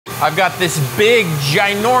I've got this big,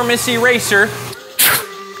 ginormous eraser.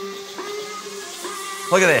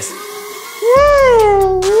 Look at this.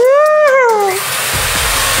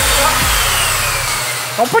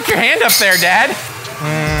 Don't put your hand up there, Dad.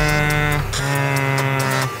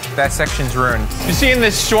 That section's ruined. You seeing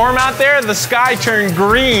this storm out there? The sky turned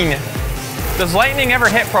green. Does lightning ever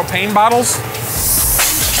hit propane bottles?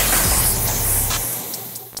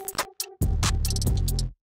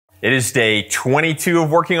 It is day 22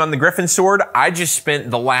 of working on the Griffin sword. I just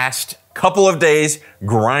spent the last couple of days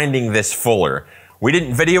grinding this fuller. We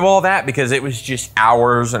didn't video all that because it was just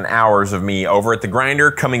hours and hours of me over at the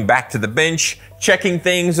grinder, coming back to the bench, checking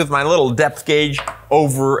things with my little depth gauge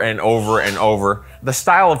over and over and over. The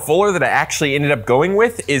style of fuller that I actually ended up going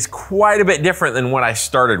with is quite a bit different than what I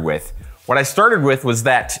started with. What I started with was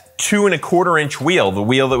that 2 1/4 inch wheel, the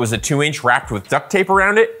wheel that was a 2 inch wrapped with duct tape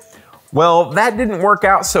around it. Well, that didn't work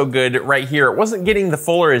out so good right here. It wasn't getting the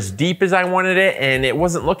fuller as deep as I wanted it, and it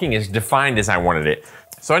wasn't looking as defined as I wanted it.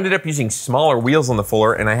 So I ended up using smaller wheels on the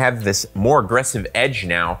fuller, and I have this more aggressive edge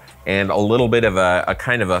now and a little bit of a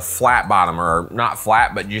kind of a flat bottom, or not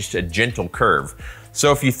flat, but just a gentle curve.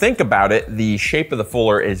 So if you think about it, the shape of the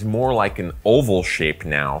fuller is more like an oval shape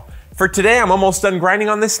now. For today, I'm almost done grinding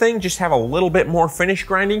on this thing, just have a little bit more finish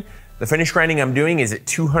grinding. The finish grinding I'm doing is at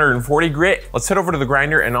 240 grit. Let's head over to the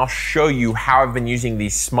grinder and I'll show you how I've been using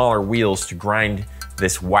these smaller wheels to grind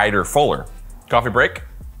this wider fuller. Coffee break.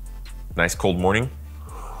 Nice cold morning.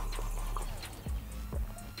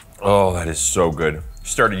 Oh, that is so good.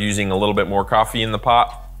 Started using a little bit more coffee in the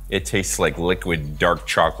pot. It tastes like liquid dark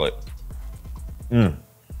chocolate. To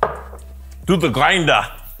the grinder.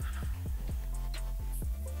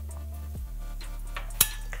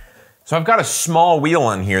 So I've got a small wheel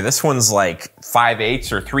on here. This one's like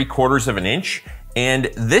 5/8 or 3/4 of an inch.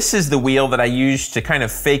 And this is the wheel that I use to kind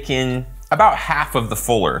of fake in about half of the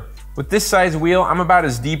fuller. With this size wheel, I'm about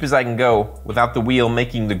as deep as I can go without the wheel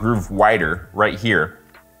making the groove wider right here.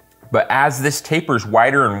 But as this tapers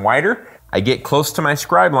wider and wider, I get close to my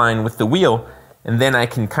scribe line with the wheel, and then I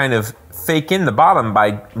can kind of fake in the bottom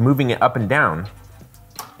by moving it up and down.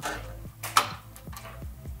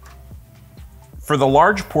 For the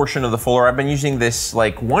large portion of the fuller, I've been using this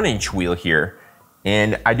like 1 inch wheel here,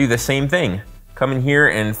 and I do the same thing. Come in here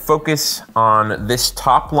and focus on this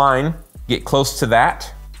top line, get close to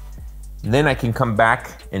that, and then I can come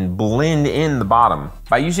back and blend in the bottom.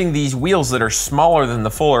 By using these wheels that are smaller than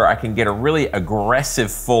the fuller, I can get a really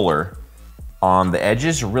aggressive fuller on the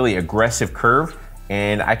edges, a really aggressive curve,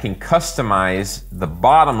 and I can customize the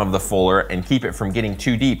bottom of the fuller and keep it from getting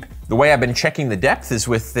too deep. The way I've been checking the depth is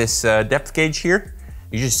with this depth gauge here.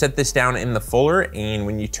 You just set this down in the fuller, and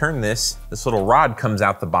when you turn this little rod comes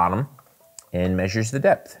out the bottom and measures the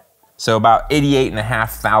depth. So about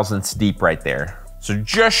 88.5 thousandths deep right there. So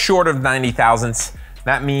just short of 90 thousandths.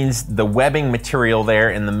 That means the webbing material there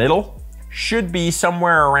in the middle should be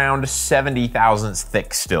somewhere around 70 thousandths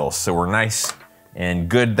thick still. So we're nice and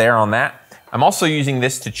good there on that. I'm also using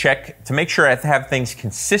this to check, to make sure I have things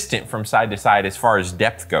consistent from side to side as far as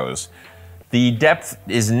depth goes. The depth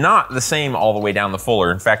is not the same all the way down the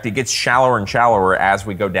fuller. In fact, it gets shallower and shallower as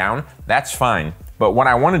we go down. That's fine. But what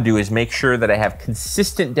I want to do is make sure that I have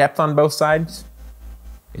consistent depth on both sides.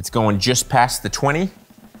 It's going just past the 20.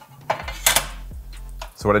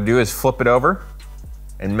 So what I do is flip it over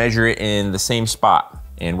and measure it in the same spot.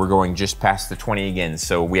 And we're going just past the 20 again.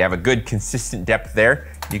 So we have a good consistent depth there.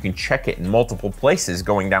 You can check it in multiple places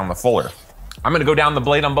going down the fuller. I'm gonna go down the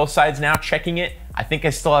blade on both sides now, checking it. I think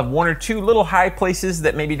I still have 1 or 2 little high places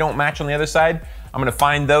that maybe don't match on the other side. I'm gonna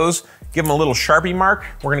find those, give them a little Sharpie mark.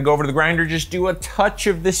 We're gonna go over to the grinder, just do a touch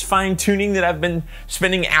of this fine tuning that I've been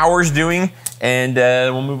spending hours doing, and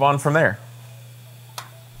we'll move on from there.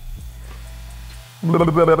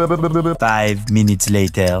 5 minutes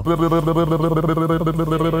later.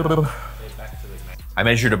 I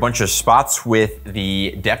measured a bunch of spots with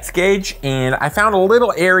the depth gauge, and I found a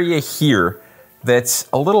little area here that's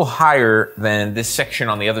a little higher than this section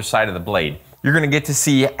on the other side of the blade. You're gonna get to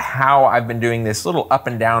see how I've been doing this little up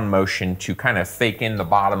and down motion to kind of fake in the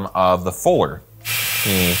bottom of the fuller.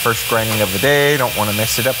 First grinding of the day, don't wanna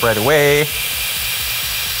mess it up right away.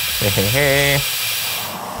 Hey.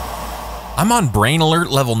 I'm on brain alert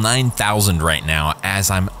level 9000 right now as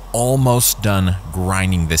I'm almost done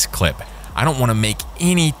grinding this clip. I don't want to make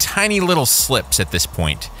any tiny little slips at this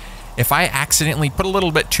point. If I accidentally put a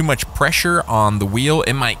little bit too much pressure on the wheel,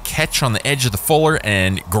 it might catch on the edge of the fuller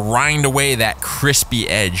and grind away that crispy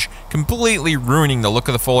edge, completely ruining the look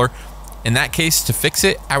of the fuller. In that case, to fix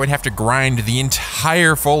it, I would have to grind the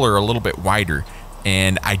entire fuller a little bit wider.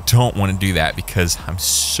 and I don't want to do that because I'm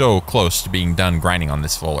so close to being done grinding on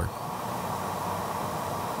this fuller.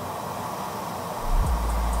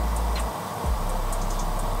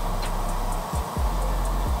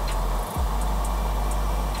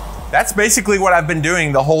 That's basically what I've been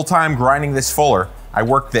doing the whole time grinding this fuller. I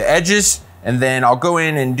work the edges, and then I'll go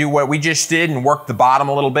in and do what we just did and work the bottom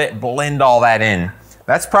a little bit, blend all that in.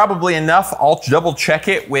 That's probably enough. I'll double check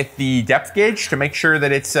it with the depth gauge to make sure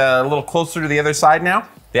that it's a little closer to the other side now.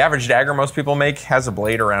 The average dagger most people make has a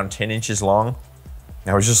blade around 10 inches long.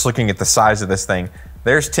 I was just looking at the size of this thing.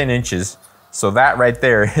 There's 10 inches. So that right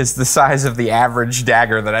there is the size of the average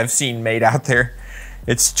dagger that I've seen made out there.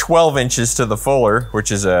 It's 12 inches to the fuller,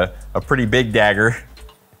 which is a pretty big dagger.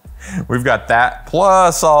 We've got that,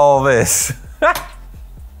 plus all this.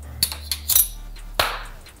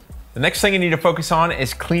 The next thing I need to focus on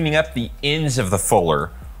is cleaning up the ends of the fuller.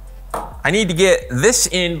 I need to get this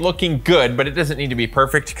end looking good, but it doesn't need to be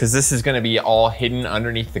perfect because this is gonna be all hidden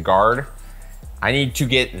underneath the guard. I need to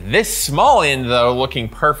get this small end though looking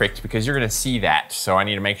perfect because you're gonna see that. So I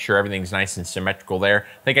need to make sure everything's nice and symmetrical there.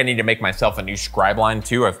 I think I need to make myself a new scribe line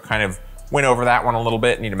too. I've kind of went over that one a little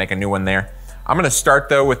bit, need to make a new one there. I'm gonna start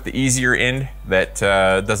though with the easier end that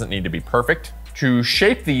doesn't need to be perfect. To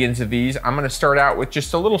shape the ends of these, I'm gonna start out with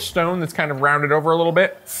just a little stone that's kind of rounded over a little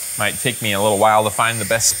bit. Might take me a little while to find the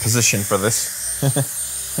best position for this.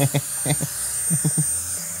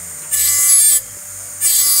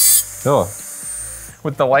 Oh.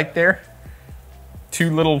 With the light there, 2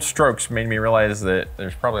 little strokes made me realize that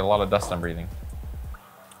there's probably a lot of dust I'm breathing.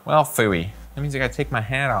 Well, phooey. That means I gotta take my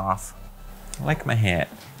hat off. I like my hat.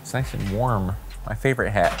 It's nice and warm. My favorite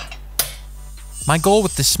hat. My goal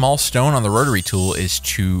with this small stone on the rotary tool is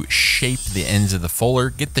to shape the ends of the fuller,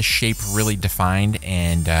 get the shape really defined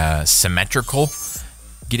and symmetrical,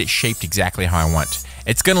 get it shaped exactly how I want.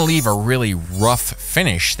 It's gonna leave a really rough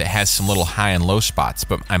finish that has some little high and low spots,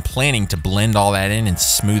 but I'm planning to blend all that in and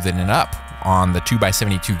smoothen it up on the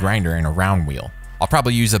 2x72 grinder in a round wheel. I'll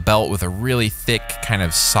probably use a belt with a really thick, kind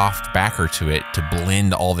of soft backer to it to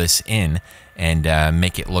blend all this in and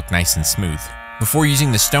make it look nice and smooth. Before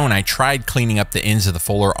using the stone, I tried cleaning up the ends of the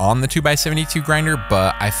fuller on the 2x72 grinder,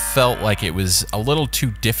 but I felt like it was a little too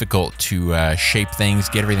difficult to shape things,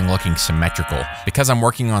 get everything looking symmetrical. Because I'm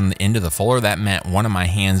working on the end of the fuller, that meant one of my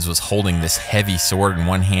hands was holding this heavy sword in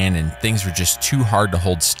one hand and things were just too hard to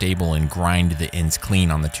hold stable and grind the ends clean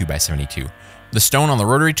on the 2x72. The stone on the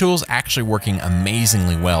rotary tool is actually working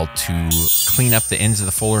amazingly well to clean up the ends of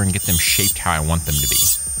the fuller and get them shaped how I want them to be.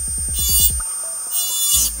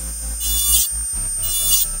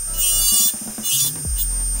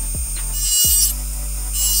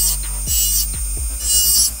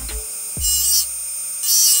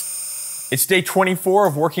 It's day 24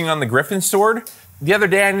 of working on the Griffin sword. The other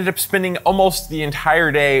day I ended up spending almost the entire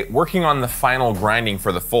day working on the final grinding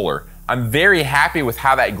for the fuller. I'm very happy with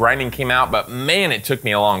how that grinding came out, but man, it took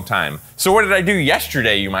me a long time. So what did I do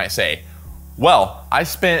yesterday, you might say? Well, I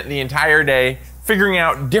spent the entire day figuring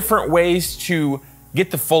out different ways to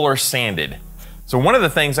get the fuller sanded. So one of the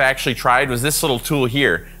things I actually tried was this little tool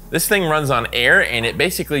here. This thing runs on air and it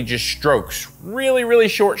basically just strokes, really, really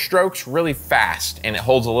short strokes, really fast, and it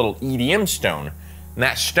holds a little EDM stone. And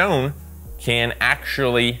that stone can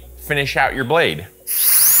actually finish out your blade.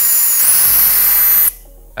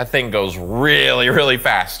 That thing goes really, really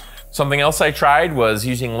fast. Something else I tried was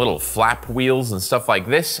using little flap wheels and stuff like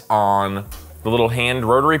this on the little hand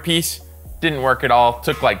rotary piece. Didn't work at all,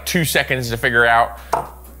 took like 2 seconds to figure out.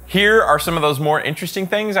 Here are some of those more interesting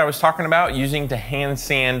things I was talking about using to hand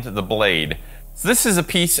sand the blade. So this is a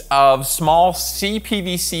piece of small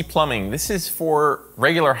CPVC plumbing. This is for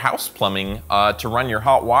regular house plumbing to run your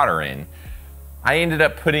hot water in. I ended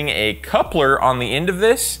up putting a coupler on the end of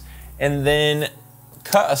this and then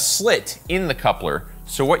cut a slit in the coupler.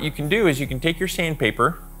 So what you can do is you can take your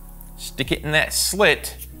sandpaper, stick it in that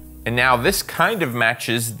slit, and now this kind of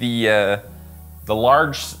matches the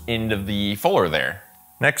large end of the fuller there.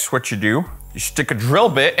 Next, what you do, you stick a drill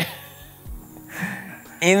bit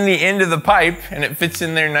in the end of the pipe and it fits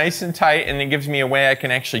in there nice and tight, and it gives me a way I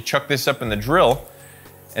can actually chuck this up in the drill.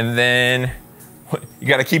 And then you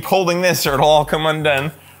gotta keep holding this or it'll all come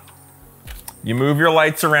undone. You move your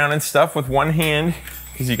lights around and stuff with one hand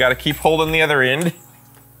because you gotta keep holding the other end.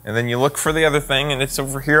 And then you look for the other thing and it's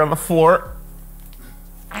over here on the floor.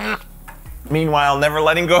 Meanwhile, never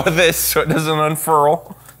letting go of this so it doesn't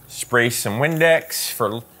unfurl. Spray some Windex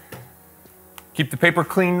for keep the paper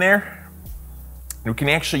clean there. We can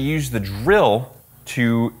actually use the drill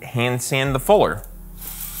to hand sand the fuller.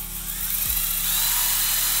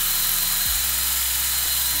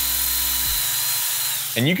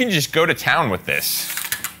 And you can just go to town with this.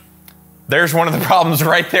 There's one of the problems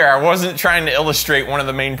right there. I wasn't trying to illustrate one of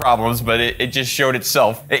the main problems, but it just showed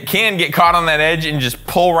itself. It can get caught on that edge and just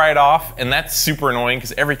pull right off, and that's super annoying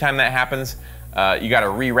because every time that happens, you gotta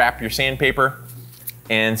rewrap your sandpaper,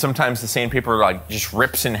 and sometimes the sandpaper like just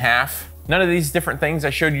rips in half. None of these different things I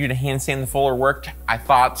showed you to hand sand the Fuller worked. I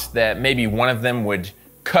thought that maybe one of them would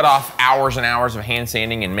cut off hours and hours of hand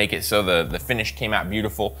sanding and make it so the finish came out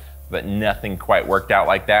beautiful, but nothing quite worked out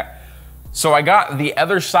like that. So I got the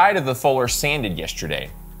other side of the Fuller sanded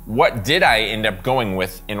yesterday. What did I end up going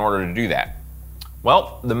with in order to do that?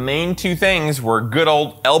 Well, the main two things were good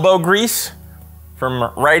old elbow grease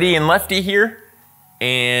from righty and lefty here,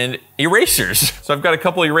 and erasers. So I've got a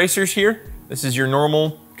couple erasers here. This is your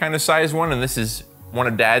normal kind of size one, and this is one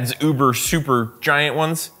of Dad's uber super giant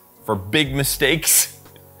ones for big mistakes.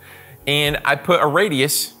 And I put a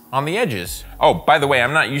radius on the edges. Oh, by the way,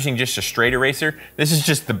 I'm not using just a straight eraser. This is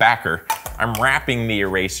just the backer. I'm wrapping the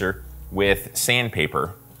eraser with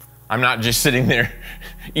sandpaper. I'm not just sitting there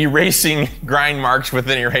erasing grind marks with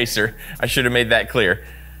an eraser. I should have made that clear.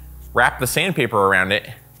 Wrap the sandpaper around it,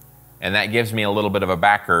 and that gives me a little bit of a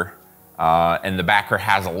backer. And the backer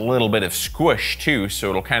has a little bit of squish too, so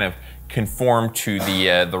it'll kind of conform to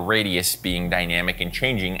the radius being dynamic and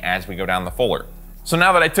changing as we go down the Fuller. So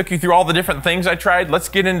now that I took you through all the different things I tried, let's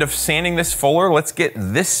get into sanding this Fuller. Let's get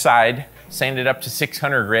this side sanded up to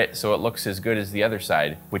 600 grit so it looks as good as the other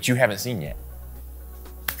side, which you haven't seen yet.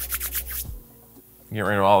 Get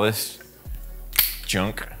rid of all this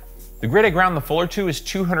junk. The grit I ground the Fuller to is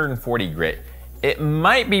 240 grit. It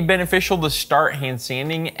might be beneficial to start hand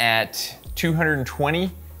sanding at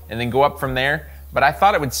 220 and then go up from there, but I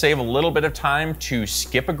thought it would save a little bit of time to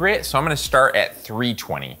skip a grit, so I'm gonna start at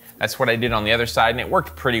 320. That's what I did on the other side, and it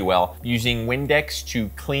worked pretty well. Using Windex to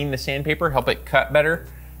clean the sandpaper, help it cut better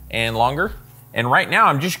and longer. And right now,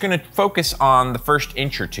 I'm just gonna focus on the first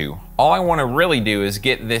inch or two. All I wanna really do is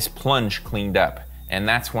get this plunge cleaned up, and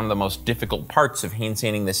that's one of the most difficult parts of hand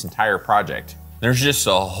sanding this entire project. There's just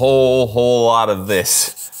a whole lot of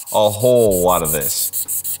this. A whole lot of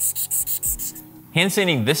this. Hand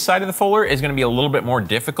sanding this side of the Fuller is gonna be a little bit more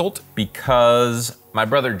difficult because my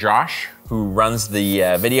brother Josh, who runs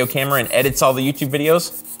the video camera and edits all the YouTube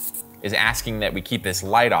videos, is asking that we keep this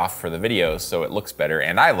light off for the videos so it looks better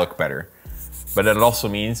and I look better. But it also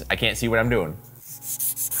means I can't see what I'm doing.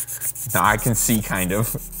 Now I can see kind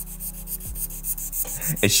of.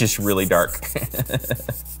 It's just really dark.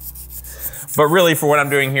 But really for what I'm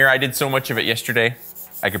doing here, I did so much of it yesterday,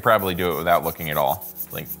 I could probably do it without looking at all.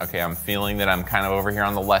 Like, okay, I'm feeling that I'm kind of over here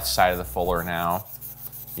on the left side of the Fuller now.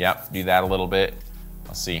 Yep, do that a little bit.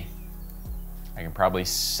 Let's see. I can probably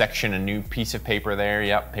section a new piece of paper there.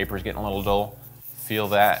 Yep, paper's getting a little dull. Feel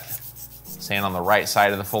that. Sand on the right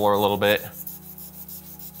side of the Fuller a little bit.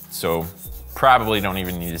 So probably don't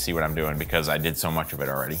even need to see what I'm doing because I did so much of it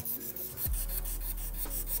already.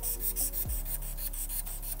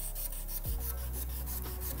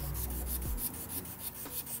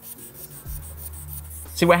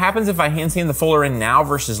 See, what happens if I hand sand the Fuller in now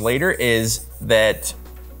versus later is that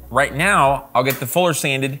right now, I'll get the Fuller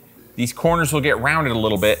sanded, these corners will get rounded a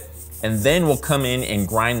little bit, and then we'll come in and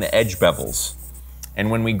grind the edge bevels.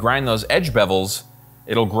 And when we grind those edge bevels,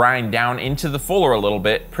 it'll grind down into the Fuller a little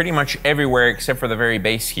bit, pretty much everywhere except for the very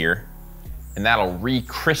base here, and that'll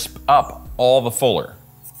re-crisp up all the Fuller.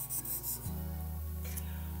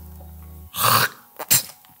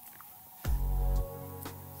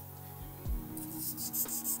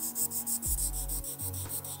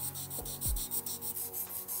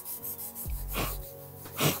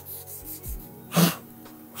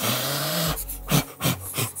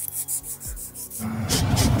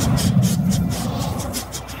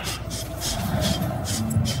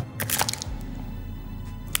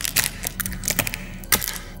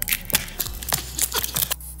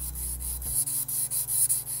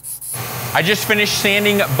 I just finished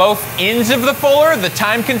sanding both ends of the Fuller, the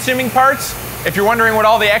time-consuming parts. If you're wondering what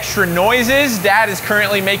all the extra noise is, Dad is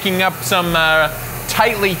currently making up some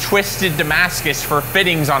tightly twisted Damascus for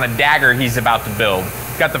fittings on a dagger he's about to build.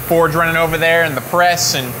 Got the forge running over there and the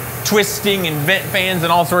press and twisting and vent fans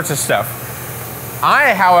and all sorts of stuff.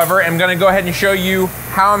 I, however, am gonna go ahead and show you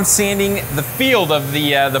how I'm sanding the field of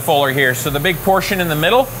the Fuller here. So the big portion in the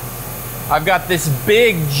middle, I've got this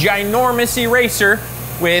big, ginormous eraser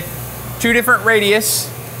with two different radii.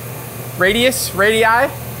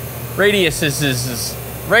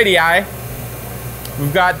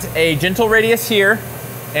 We've got a gentle radius here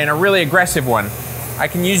and a really aggressive one. I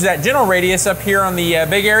can use that gentle radius up here on the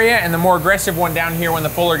big area and the more aggressive one down here when the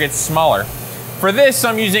Fuller gets smaller. For this,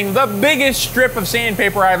 I'm using the biggest strip of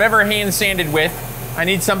sandpaper I've ever hand sanded with. I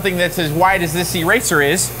need something that's as wide as this eraser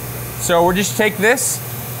is. So we'll just take this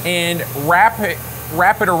and wrap it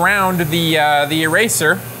around the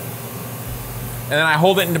eraser. And then I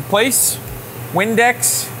hold it into place,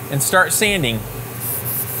 Windex, and start sanding.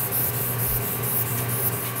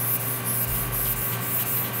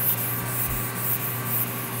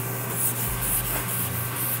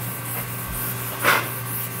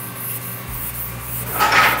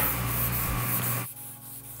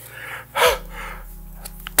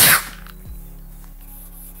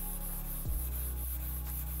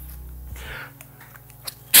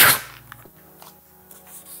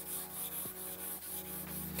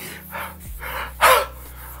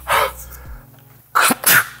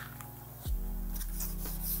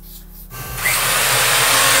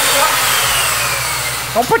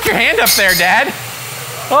 Don't put your hand up there, Dad.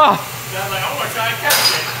 Oh. Dad's like, I want to try and catch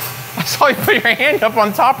it. I saw you put your hand up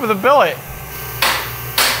on top of the billet.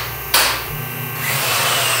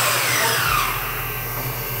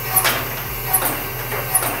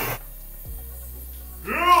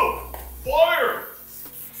 Fire!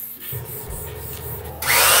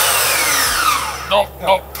 No.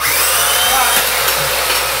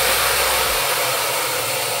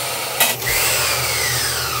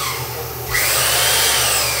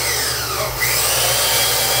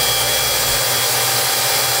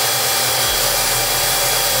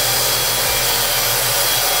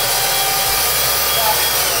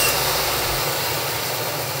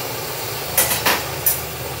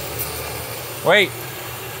 Wait.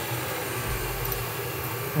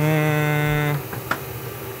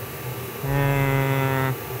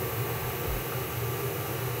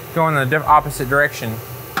 Go in the opposite direction.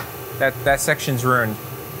 That section's ruined.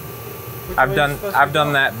 I've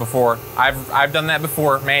done that before. I've done that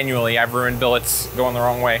before manually. I've ruined billets going the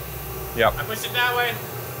wrong way. Yep. I pushed it that way.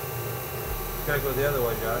 Gotta go the other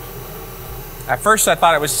way, Josh. At first I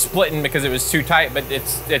thought it was splitting because it was too tight, but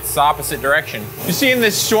it's the opposite direction. You seeing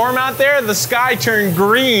this storm out there? The sky turned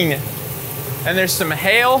green and there's some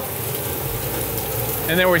hail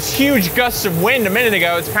and there was huge gusts of wind a minute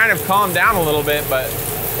ago. It's kind of calmed down a little bit, but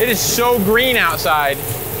it is so green outside.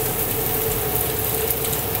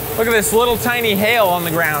 Look at this little tiny hail on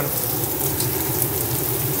the ground.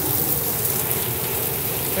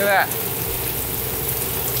 Look at that.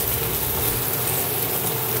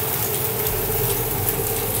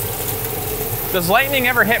 Does lightning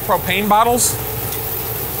ever hit propane bottles?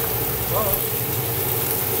 Well,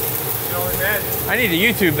 you can only imagine. I need to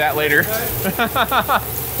YouTube that later.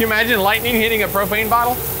 Can you imagine lightning hitting a propane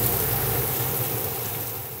bottle?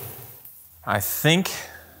 I think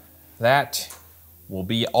that will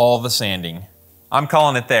be all the sanding. I'm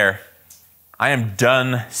calling it there. I am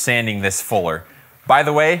done sanding this fuller. By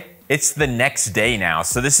the way, it's the next day now,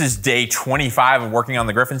 so this is day 25 of working on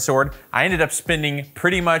the Griffin sword. I ended up spending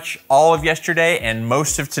pretty much all of yesterday and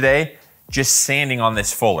most of today just sanding on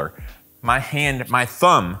this fuller. My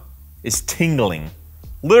thumb is tingling,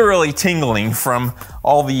 literally tingling from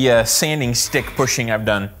all the sanding stick pushing I've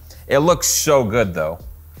done. It looks so good though.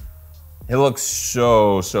 It looks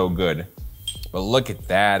so good. But look at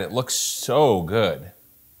that, it looks so good.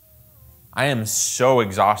 I am so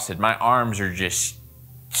exhausted. My arms are just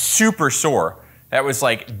super sore. That was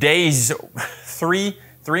like days, three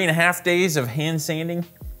and a half days of hand sanding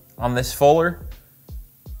on this fuller.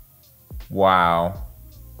 Wow.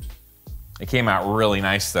 It came out really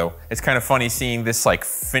nice though. It's kind of funny seeing this like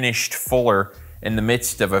finished fuller in the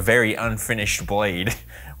midst of a very unfinished blade.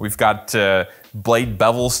 We've got blade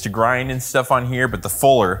bevels to grind and stuff on here, but the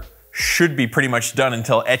fuller should be pretty much done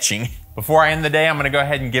until etching. Before I end the day, I'm gonna go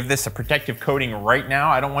ahead and give this a protective coating right now.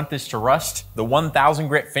 I don't want this to rust. The 1000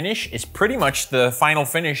 grit finish is pretty much the final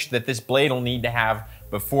finish that this blade will need to have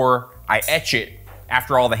before I etch it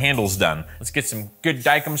after all the handle's done. Let's get some good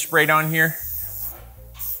Dykem sprayed on here.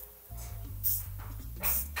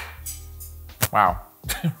 Wow,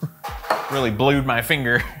 really blued my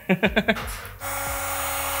finger.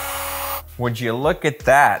 Would you look at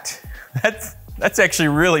that? That's actually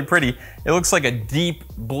really pretty. It looks like a deep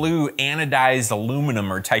blue anodized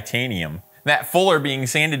aluminum or titanium. That fuller being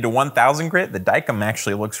sanded to 1000 grit, the Dykem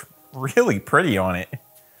actually looks really pretty on it.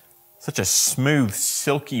 Such a smooth,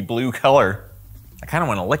 silky blue color. I kind of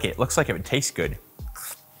want to lick it. Looks like it would taste good.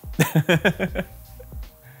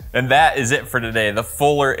 And that is it for today. The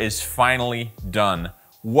fuller is finally done.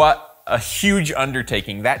 What a huge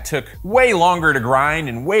undertaking. That took way longer to grind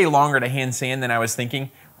and way longer to hand sand than I was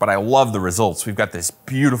thinking. But I love the results. We've got this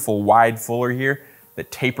beautiful wide fuller here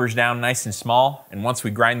that tapers down nice and small. And once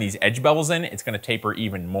we grind these edge bevels in, it's gonna taper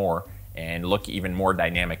even more and look even more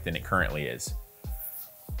dynamic than it currently is.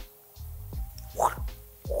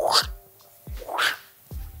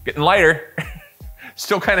 Getting lighter.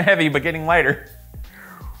 Still kind of heavy, but getting lighter.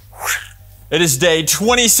 It is day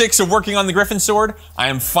 26 of working on the Griffin sword. I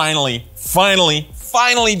am finally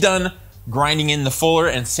done grinding in the fuller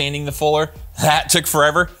and sanding the fuller. That took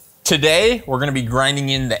forever. Today, we're gonna be grinding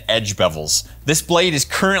in the edge bevels. This blade is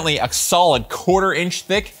currently a solid 1/4 inch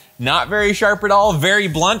thick, not very sharp at all, very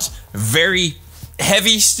blunt, very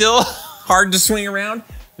heavy still, hard to swing around.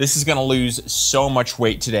 This is gonna lose so much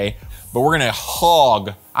weight today, but we're gonna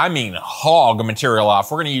hog material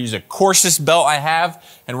off. We're gonna use the coarsest belt I have,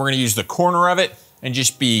 and we're gonna use the corner of it and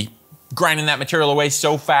just be grinding that material away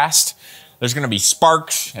so fast. There's gonna be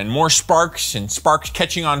sparks and more sparks and sparks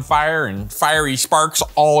catching on fire and fiery sparks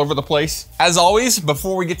all over the place. As always,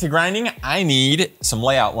 before we get to grinding, I need some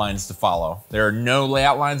layout lines to follow. There are no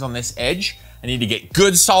layout lines on this edge. I need to get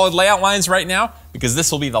good solid layout lines right now because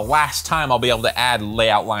this will be the last time I'll be able to add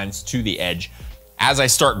layout lines to the edge. As I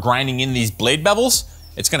start grinding in these blade bevels,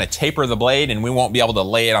 it's gonna taper the blade and we won't be able to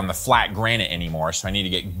lay it on the flat granite anymore. So I need to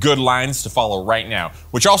get good lines to follow right now,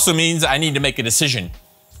 which also means I need to make a decision.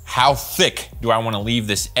 How thick do I wanna leave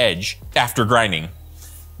this edge after grinding?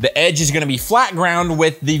 The edge is gonna be flat ground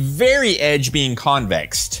with the very edge being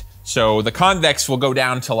convexed. So the convex will go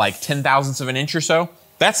down to like 0.010 of an inch or so.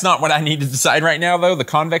 That's not what I need to decide right now though, the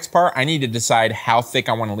convex part. I need to decide how thick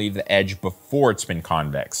I wanna leave the edge before it's been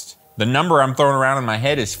convexed. The number I'm throwing around in my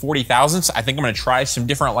head is 40 thousandths. I think I'm gonna try some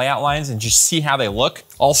different layout lines and just see how they look.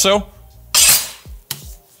 Also,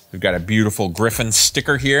 we've got a beautiful Griffin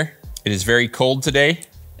sticker here. It is very cold today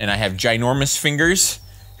and I have ginormous fingers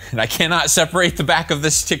and I cannot separate the back of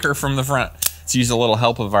this sticker from the front. Let's use a little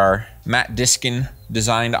help of our Matt Diskin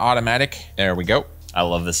designed automatic. There we go. I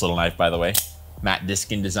love this little knife, by the way. Matt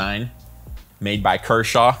Diskin design, made by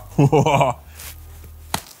Kershaw.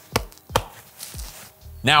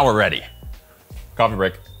 Now we're ready. Coffee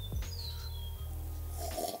break.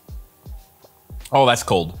 Oh, that's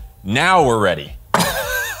cold. Now we're ready.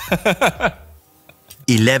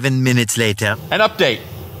 11 minutes later. An update.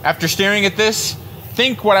 After staring at this,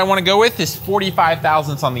 think what I want to go with is 45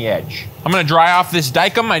 thousandths on the edge. I'm gonna dry off this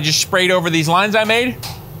Dykem I just sprayed over these lines I made.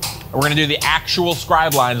 And we're gonna do the actual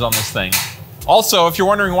scribe lines on this thing. Also, if you're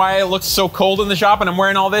wondering why it looks so cold in the shop and I'm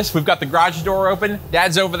wearing all this, we've got the garage door open.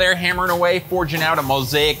 Dad's over there hammering away, forging out a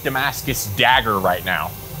mosaic Damascus dagger right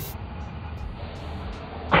now.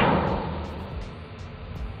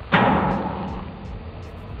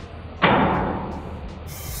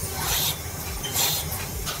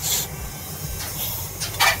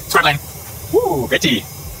 Swirling. Woo, gritty.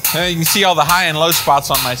 You can see all the high and low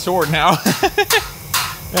spots on my sword now.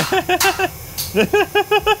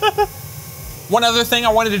 One other thing I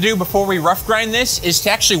wanted to do before we rough grind this is to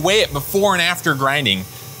actually weigh it before and after grinding.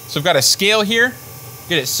 So I've got a scale here,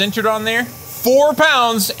 get it centered on there. 4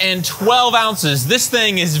 pounds and 12 ounces. This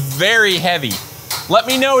thing is very heavy. Let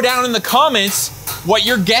me know down in the comments what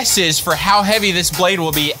your guess is for how heavy this blade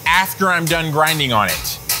will be after I'm done grinding on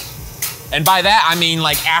it. And by that, I mean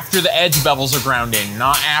like after the edge bevels are ground in,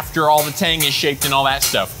 not after all the tang is shaped and all that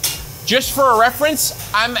stuff. Just for a reference,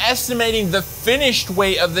 I'm estimating the finished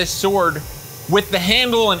weight of this sword with the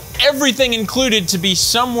handle and everything included to be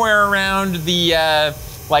somewhere around the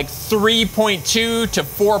like 3.2 to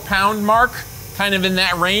 4 pound mark, kind of in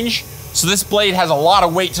that range. So this blade has a lot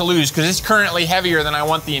of weight to lose because it's currently heavier than I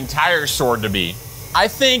want the entire sword to be. I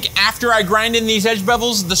think after I grind in these edge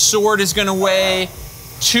bevels, the sword is gonna weigh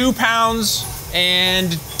 2 pounds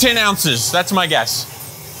and 10 ounces. That's my guess.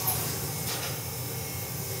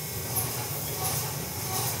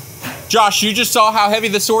 Josh, you just saw how heavy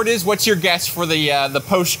the sword is. What's your guess for the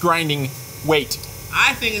post-grinding weight?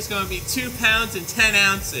 I think it's gonna be 2 pounds and 10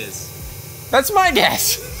 ounces. That's my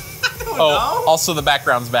guess. I don't know. Also the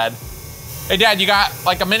background's bad. Hey Dad, you got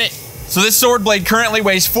like a minute? So this sword blade currently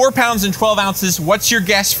weighs 4 pounds and 12 ounces. What's your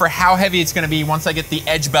guess for how heavy it's gonna be once I get the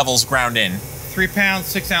edge bevels ground in? 3 pounds,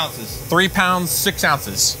 6 ounces. 3 pounds, 6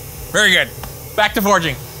 ounces. Very good. Back to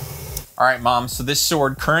forging. All right, Mom, so this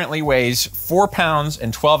sword currently weighs 4 pounds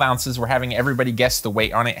and 12 ounces. We're having everybody guess the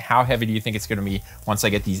weight on it. How heavy do you think it's gonna be once I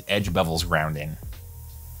get these edge bevels ground in?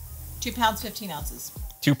 2 pounds, 15 ounces.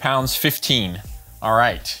 2 pounds, 15. All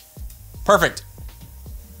right, perfect.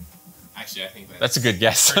 Actually, I think That's a good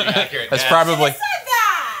guess. pretty accurate That's guess. probably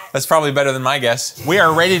That's probably better than my guess. We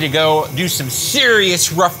are ready to go do some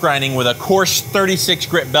serious rough grinding with a coarse 36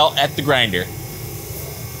 grit belt at the grinder.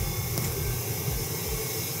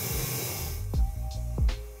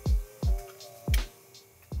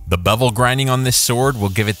 The bevel grinding on this sword will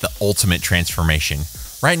give it the ultimate transformation.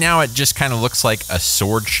 Right now it just kind of looks like a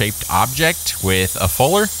sword-shaped object with a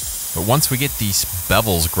fuller, But once we get these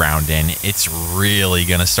bevels ground in, it's really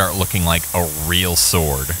gonna start looking like a real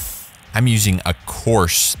sword. I'm using a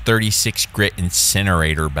coarse 36 grit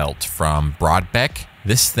incinerator belt from Broadbeck.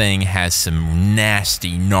 This thing has some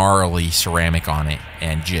nasty, gnarly ceramic on it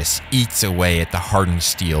and just eats away at the hardened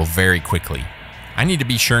steel very quickly. I need to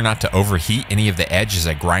be sure not to overheat any of the edge as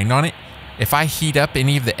I grind on it. If I heat up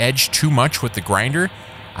any of the edge too much with the grinder,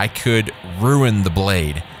 I could ruin the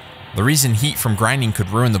blade. The reason heat from grinding could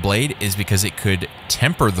ruin the blade is because it could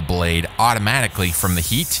temper the blade automatically from the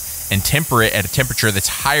heat and temper it at a temperature that's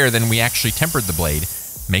higher than we actually tempered the blade,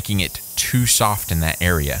 making it too soft in that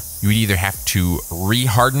area. You would either have to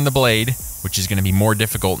re-harden the blade, which is going to be more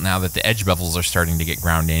difficult now that the edge bevels are starting to get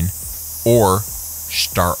ground in, or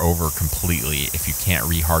start over completely if you can't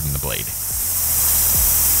re-harden the blade.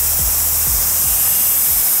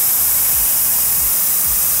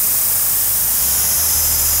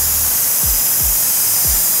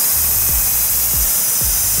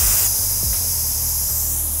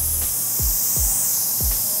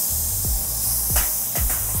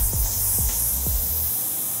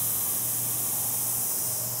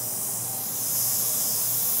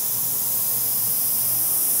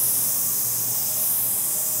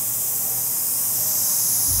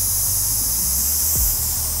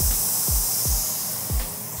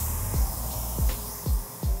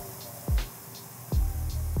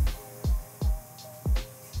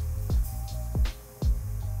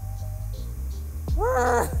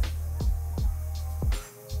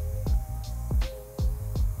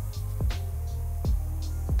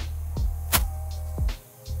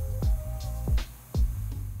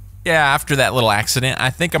 Yeah, after that little accident,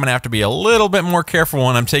 I think I'm gonna have to be a little bit more careful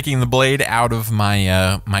when I'm taking the blade out of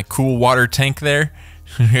my my cool water tank there.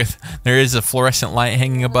 There is a fluorescent light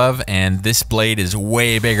hanging above, and this blade is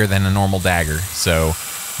way bigger than a normal dagger, so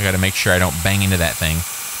I gotta make sure I don't bang into that thing.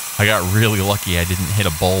 I got really lucky I didn't hit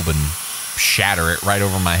a bulb and shatter it right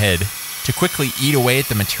over my head. To quickly eat away at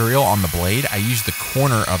the material on the blade, I use the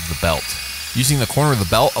corner of the belt. Using the corner of the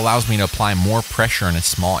belt allows me to apply more pressure in a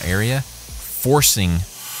small area, forcing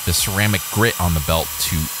the ceramic grit on the belt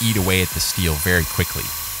to eat away at the steel very quickly.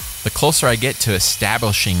 The closer I get to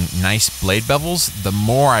establishing nice blade bevels, the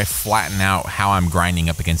more I flatten out how I'm grinding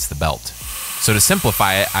up against the belt. So to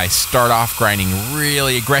simplify it, I start off grinding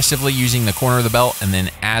really aggressively using the corner of the belt, and then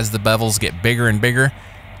as the bevels get bigger and bigger,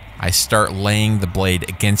 I start laying the blade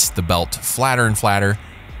against the belt flatter and flatter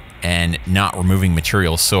and not removing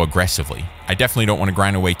material so aggressively. I definitely don't want to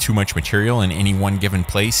grind away too much material in any one given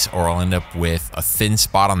place, or I'll end up with a thin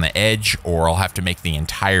spot on the edge, or I'll have to make the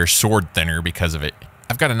entire sword thinner because of it.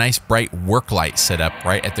 I've got a nice bright work light set up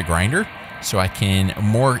right at the grinder, so I can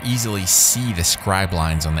more easily see the scribe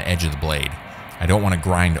lines on the edge of the blade. I don't want to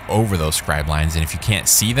grind over those scribe lines, and if you can't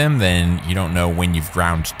see them, then you don't know when you've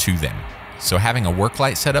ground to them. So having a work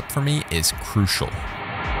light set up for me is crucial.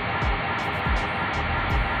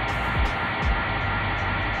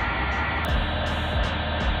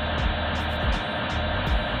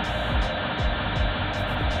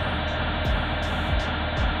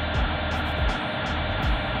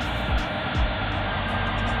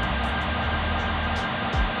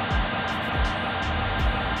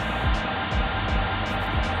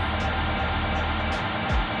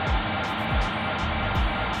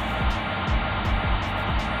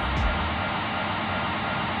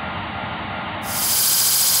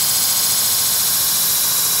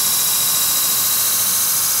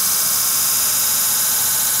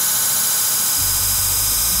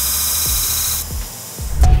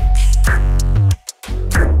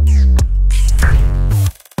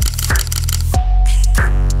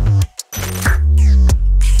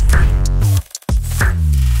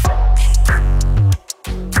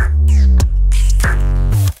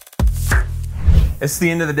 It's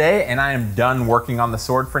the end of the day and I am done working on the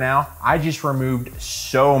sword for now. I just removed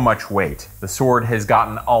so much weight. The sword has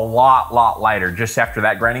gotten a lot lighter just after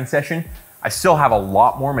that grinding session. I still have a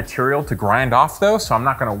lot more material to grind off though, so I'm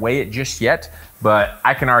not gonna weigh it just yet, but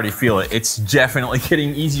I can already feel it. It's definitely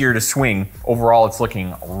getting easier to swing. Overall, it's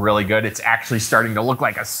looking really good. It's actually starting to look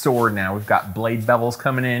like a sword now. We've got blade bevels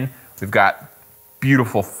coming in. We've got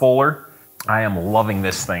beautiful fuller. I am loving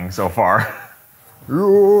this thing so far.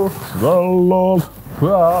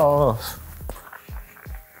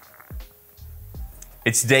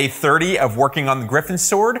 It's day 30 of working on the Griffin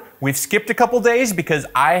sword. We've skipped a couple days because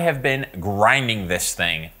I have been grinding this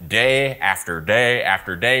thing day after day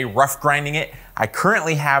after day, rough grinding it. I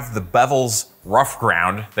currently have the bevels rough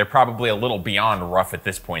ground. They're probably a little beyond rough at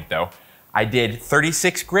this point though. I did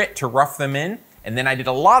 36 grit to rough them in, and then I did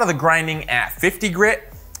a lot of the grinding at 50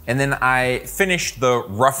 grit, and then I finished the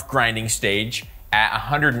rough grinding stage at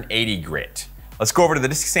 180 grit. Let's go over to the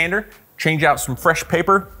disc sander, change out some fresh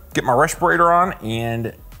paper, get my respirator on,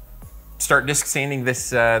 and start disc sanding this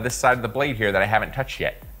side of the blade here that I haven't touched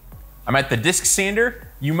yet. I'm at the disc sander.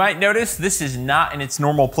 You might notice this is not in its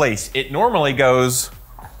normal place. It normally goes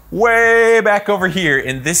way back over here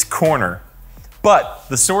in this corner. But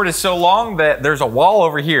the sword is so long that there's a wall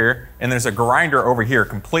over here and there's a grinder over here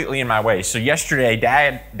completely in my way. So yesterday,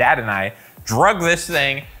 Dad and I drug this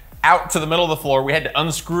thing out to the middle of the floor. We had to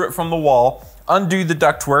unscrew it from the wall, undo the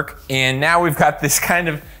ductwork, and now we've got this kind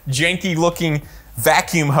of janky looking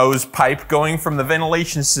vacuum hose pipe going from the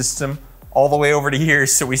ventilation system all the way over to here,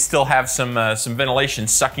 so we still have some ventilation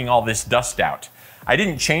sucking all this dust out. I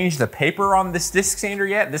didn't change the paper on this disc sander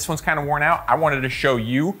yet. This one's kind of worn out. I wanted to show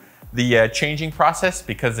you the changing process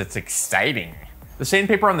because it's exciting. The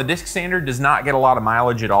sandpaper on the disc sander does not get a lot of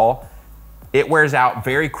mileage at all. It wears out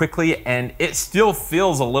very quickly and it still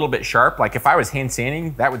feels a little bit sharp. Like if I was hand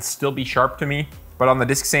sanding, that would still be sharp to me. But on the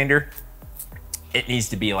disc sander, it needs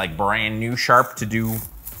to be like brand new sharp to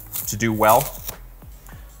do well.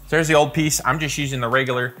 So there's the old piece. I'm just using the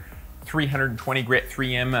regular 320 grit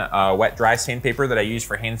 3M wet dry sandpaper that I use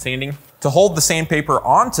for hand sanding. To hold the sandpaper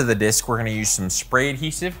onto the disc, we're gonna use some spray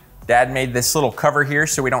adhesive. Dad made this little cover here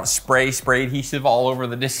so we don't spray adhesive all over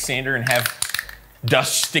the disc sander and have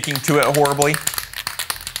dust sticking to it horribly.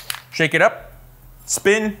 Shake it up,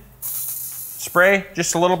 spin, spray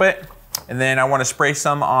just a little bit, and then I wanna spray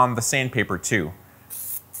some on the sandpaper too.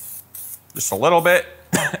 Just a little bit.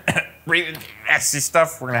 Really nasty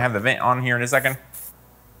stuff. We're gonna have the vent on here in a second.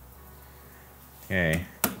 Okay.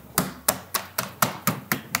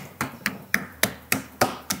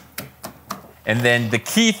 And then the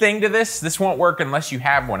key thing to this won't work unless you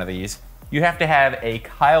have one of these. You have to have a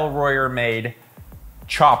Kyle Royer made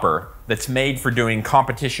chopper that's made for doing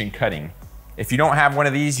competition cutting. If you don't have one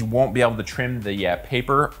of these, you won't be able to trim the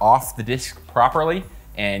paper off the disc properly,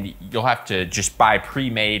 and you'll have to just buy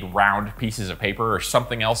pre-made round pieces of paper or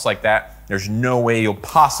something else like that. There's no way you'll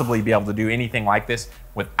possibly be able to do anything like this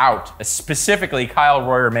without a specifically Kyle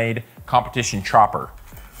Royer made competition chopper.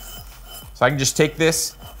 So I can just take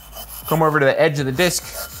this, come over to the edge of the disc,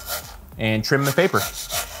 and trim the paper.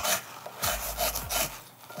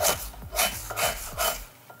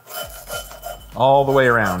 All the way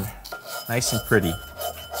around, nice and pretty.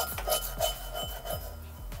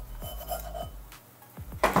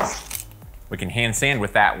 We can hand sand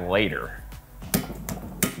with that later.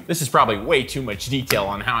 This is probably way too much detail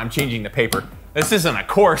on how I'm changing the paper. This isn't a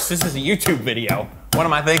course, this is a YouTube video. What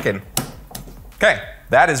am I thinking? Okay,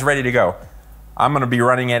 that is ready to go. I'm gonna be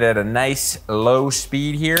running it at a nice low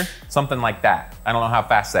speed here, something like that. I don't know how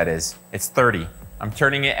fast that is. It's 30. I'm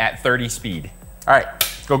turning it at 30 speed. All right,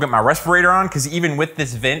 let's go get my respirator on, because even with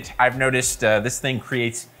this vent, I've noticed this thing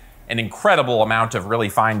creates an incredible amount of really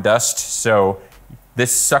fine dust. So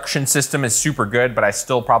this suction system is super good, but I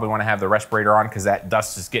still probably wanna have the respirator on because that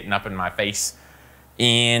dust is getting up in my face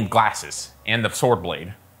and glasses and the sword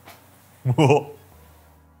blade.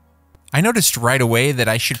 I noticed right away that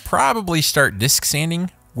I should probably start disc sanding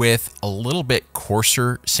with a little bit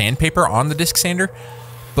coarser sandpaper on the disc sander,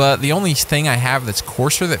 but the only thing I have that's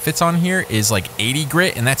coarser that fits on here is like 80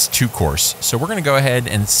 grit, and that's too coarse. So we're gonna go ahead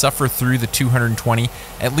and suffer through the 220.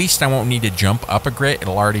 At least I won't need to jump up a grit.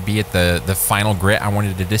 It'll already be at the final grit I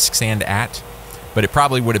wanted to disc sand at, but it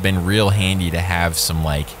probably would have been real handy to have some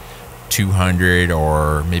like 200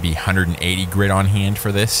 or maybe 180 grit on hand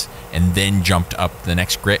for this, and then jumped up the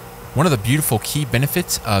next grit. One of the beautiful key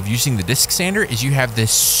benefits of using the disc sander is you have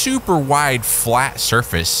this super wide flat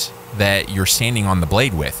surface that you're sanding on the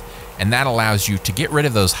blade with, and that allows you to get rid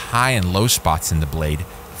of those high and low spots in the blade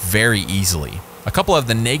very easily. A couple of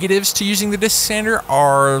the negatives to using the disc sander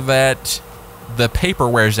are that the paper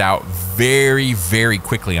wears out very, very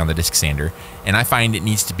quickly on the disc sander, and I find it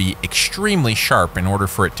needs to be extremely sharp in order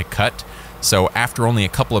for it to cut. So after only a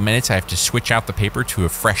couple of minutes, I have to switch out the paper to a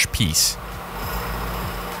fresh piece.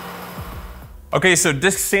 Okay, so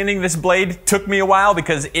disc sanding this blade took me a while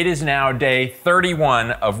because it is now day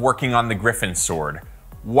 31 of working on the Griffin sword.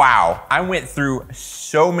 Wow, I went through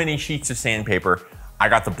so many sheets of sandpaper. I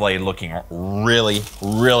got the blade looking really,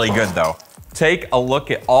 really good though. Take a look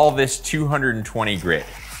at all this 220 grit.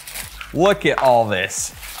 Look at all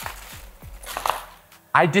this.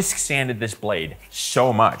 I disc sanded this blade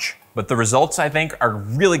so much, but the results I think are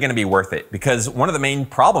really gonna be worth it, because one of the main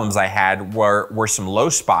problems I had were some low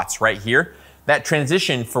spots right here. That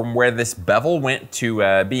transition from where this bevel went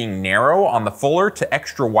to being narrow on the fuller to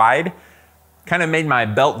extra wide kind of made my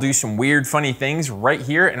belt do some weird, funny things right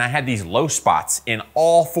here, and I had these low spots in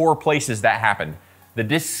all 4 places that happened. The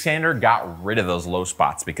disc sander got rid of those low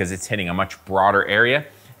spots because it's hitting a much broader area,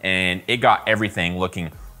 and it got everything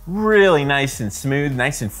looking really nice and smooth,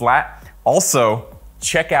 nice and flat. Also,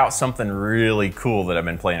 check out something really cool that I've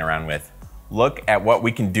been playing around with. Look at what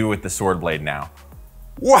we can do with the sword blade now.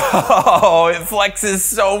 Whoa, it flexes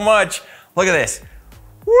so much. Look at this.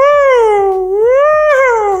 Woo,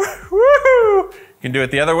 woo, woo. You can do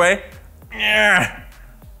it the other way. Yeah.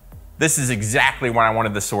 This is exactly what I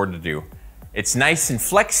wanted the sword to do. It's nice and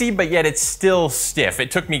flexy, but yet it's still stiff.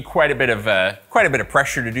 It took me quite a bit of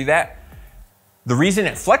pressure to do that. The reason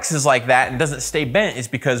it flexes like that and doesn't stay bent is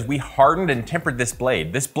because we hardened and tempered this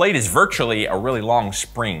blade. This blade is virtually a really long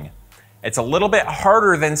spring. It's a little bit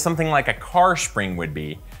harder than something like a car spring would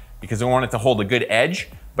be because we want it to hold a good edge,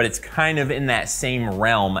 but it's kind of in that same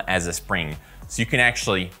realm as a spring. So you can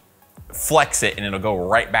actually flex it and it'll go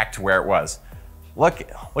right back to where it was. Look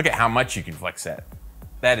at how much you can flex that.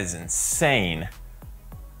 That is insane.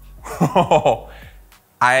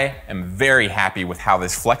 I am very happy with how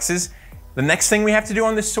this flexes. The next thing we have to do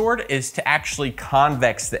on this sword is to actually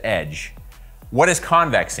convex the edge. What is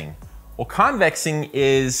convexing? Well, convexing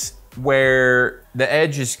is where the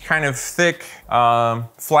edge is kind of thick,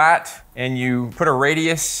 flat, and you put a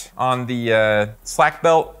radius on the slack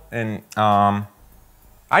belt, and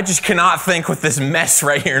I just cannot think with this mess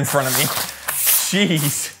right here in front of me.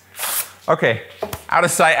 Jeez. Okay, out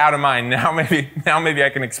of sight, out of mind. Now maybe I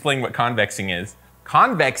can explain what convexing is.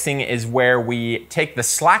 Convexing is where we take the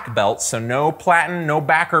slack belt, so no platen, no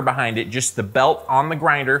backer behind it, just the belt on the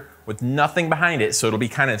grinder with nothing behind it, so it'll be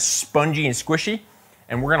kind of spongy and squishy.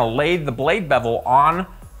 And we're gonna lay the blade bevel on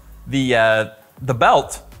the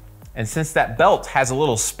belt, and since that belt has a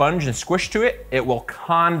little sponge and squish to it, it will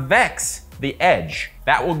convex the edge.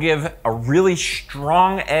 That will give a really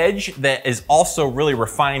strong edge that is also really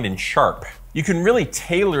refined and sharp. You can really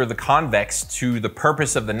tailor the convex to the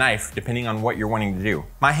purpose of the knife depending on what you're wanting to do.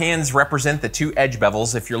 My hands represent the two edge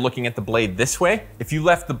bevels if you're looking at the blade this way. If you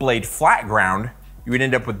left the blade flat ground, you would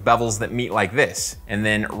end up with bevels that meet like this. And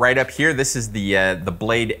then right up here, this is the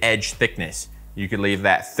blade edge thickness. You could leave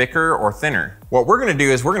that thicker or thinner. What we're gonna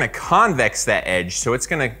do is we're gonna convex that edge, so it's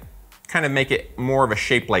gonna kind of make it more of a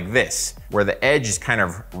shape like this, where the edge is kind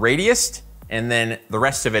of radiused and then the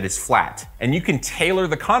rest of it is flat. And you can tailor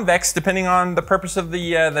the convex depending on the purpose of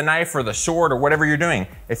the knife or the sword or whatever you're doing.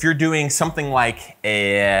 If you're doing something like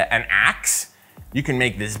an axe, you can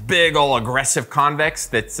make this big old aggressive convex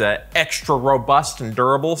that's extra robust and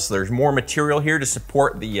durable, so there's more material here to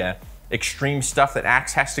support the extreme stuff that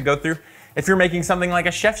axe has to go through. If you're making something like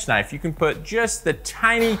a chef's knife, you can put just the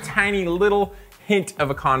tiny, tiny little hint of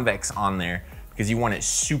a convex on there because you want it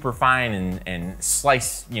super fine and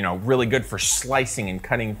slice, you know, really good for slicing and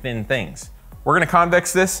cutting thin things. We're gonna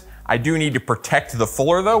convex this. I do need to protect the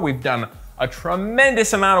fuller though. We've done a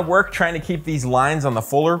tremendous amount of work trying to keep these lines on the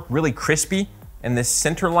fuller really crispy and this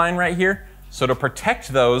center line right here. So to protect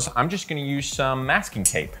those, I'm just gonna use some masking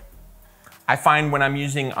tape. I find when I'm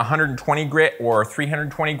using 120 grit or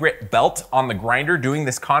 320 grit belt on the grinder doing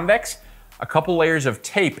this convex, a couple layers of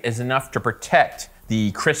tape is enough to protect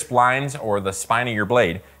the crisp lines or the spine of your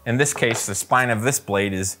blade. In this case, the spine of this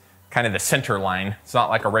blade is kind of the center line. It's not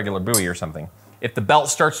like a regular buoy or something. If the belt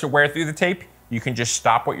starts to wear through the tape, you can just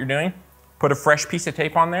stop what you're doing, put a fresh piece of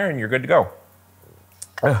tape on there, and you're good to go.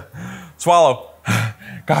 Swallow.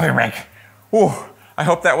 Coffee break. Ooh, I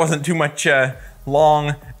hope that wasn't too much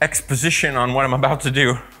long exposition on what I'm about to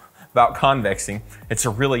do about convexing. It's a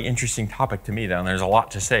really interesting topic to me though, and there's a lot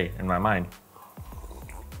to say in my mind.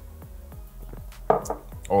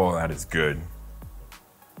 Oh, that is good.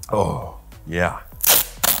 Oh, yeah.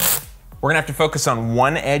 We're gonna have to focus on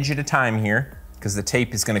one edge at a time here because the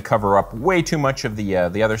tape is gonna cover up way too much of the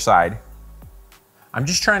other side. I'm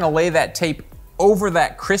just trying to lay that tape over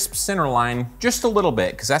that crisp center line just a little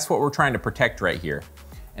bit because that's what we're trying to protect right here.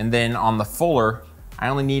 And then on the fuller, I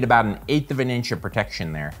only need about 1/8 of an inch of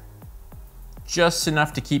protection there. Just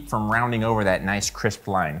enough to keep from rounding over that nice crisp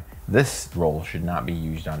line. This roll should not be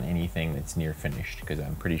used on anything that's near finished because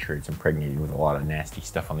I'm pretty sure it's impregnated with a lot of nasty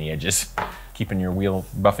stuff on the edges. Keeping your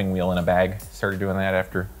buffing wheel in a bag. Started doing that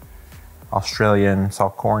after Australia and saw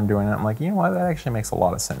Corn doing it. I'm like, you know what, that actually makes a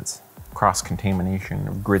lot of sense. Cross-contamination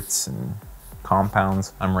of grits and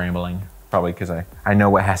compounds. I'm rambling, probably because I know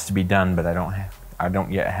what has to be done, but I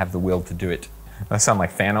don't yet have the will to do it. That sound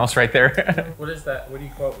like Thanos right there. What is that? What do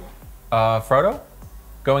you quote? Frodo?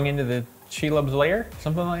 Going into the Shelob's lair?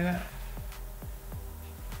 Something like that?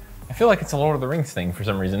 I feel like it's a Lord of the Rings thing for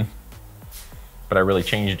some reason. But I really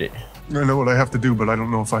changed it. I know what I have to do, but I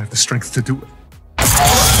don't know if I have the strength to do it.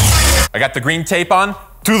 I got the green tape on.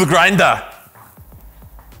 To the grinder!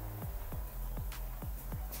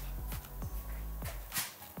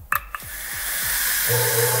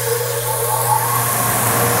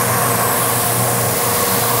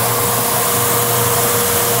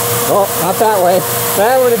 Oh, not that way.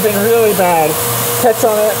 That would have been really bad. Catch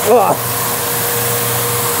on it. Ugh.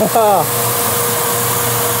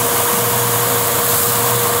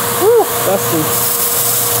 Whew, dusty.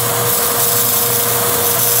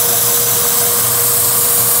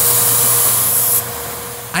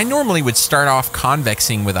 I normally would start off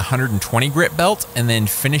convexing with a 120 grit belt and then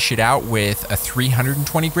finish it out with a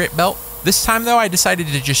 320 grit belt. This time though, I decided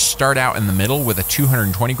to just start out in the middle with a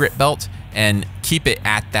 220 grit belt and keep it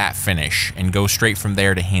at that finish and go straight from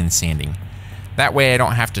there to hand sanding. That way I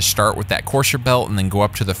don't have to start with that coarser belt and then go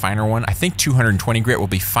up to the finer one. I think 220 grit will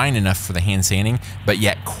be fine enough for the hand sanding, but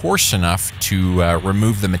yet coarse enough to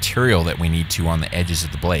remove the material that we need to on the edges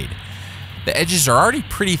of the blade. The edges are already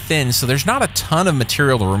pretty thin, so there's not a ton of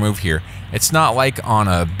material to remove here. It's not like on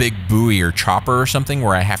a big buoy or chopper or something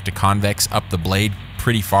where I have to convex up the blade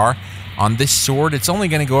pretty far. On this sword, it's only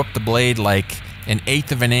going to go up the blade like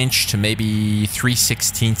 1/8 of an inch to maybe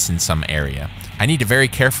 3/16 in some area. I need to very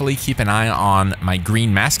carefully keep an eye on my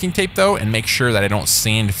green masking tape though and make sure that I don't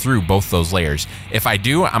sand through both those layers. If I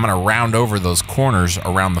do, I'm going to round over those corners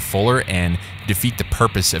around the fuller and defeat the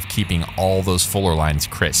purpose of keeping all those fuller lines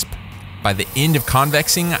crisp. By the end of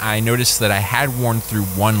convexing, I noticed that I had worn through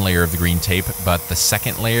one layer of the green tape, but the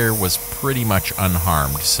second layer was pretty much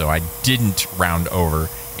unharmed, so I didn't round over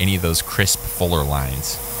any of those crisp fuller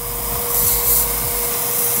lines.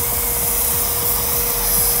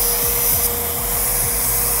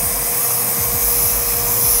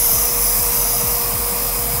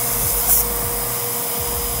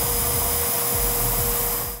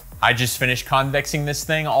 I just finished convexing this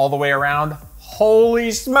thing all the way around.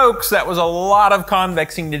 Holy smokes, that was a lot of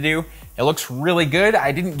convexing to do. It looks really good.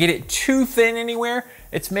 I didn't get it too thin anywhere.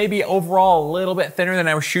 It's maybe overall a little bit thinner than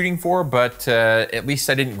I was shooting for, but at least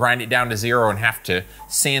I didn't grind it down to 0 and have to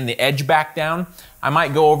sand the edge back down. I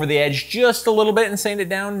might go over the edge just a little bit and sand it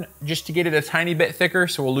down just to get it a tiny bit thicker,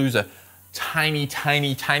 so we'll lose a tiny,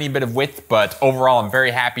 tiny, tiny bit of width, but overall I'm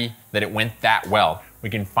very happy that it went that well. We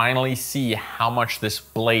can finally see how much this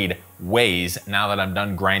blade weighs now that I'm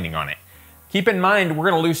done grinding on it. Keep in mind, we're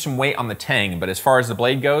gonna lose some weight on the tang, but as far as the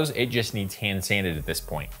blade goes, it just needs hand sanded at this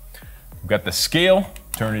point. We've got the scale,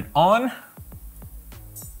 turn it on.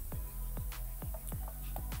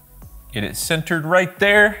 Get it centered right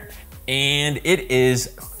there. And it is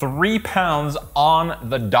 3 pounds on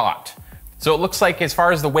the dot. So it looks like as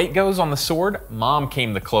far as the weight goes on the sword, Mom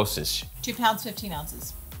came the closest. 2 pounds, 15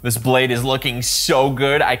 ounces. This blade is looking so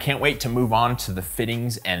good. I can't wait to move on to the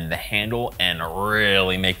fittings and the handle and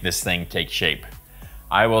really make this thing take shape.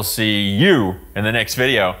 I will see you in the next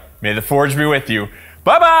video. May the forge be with you.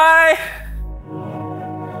 Bye-bye!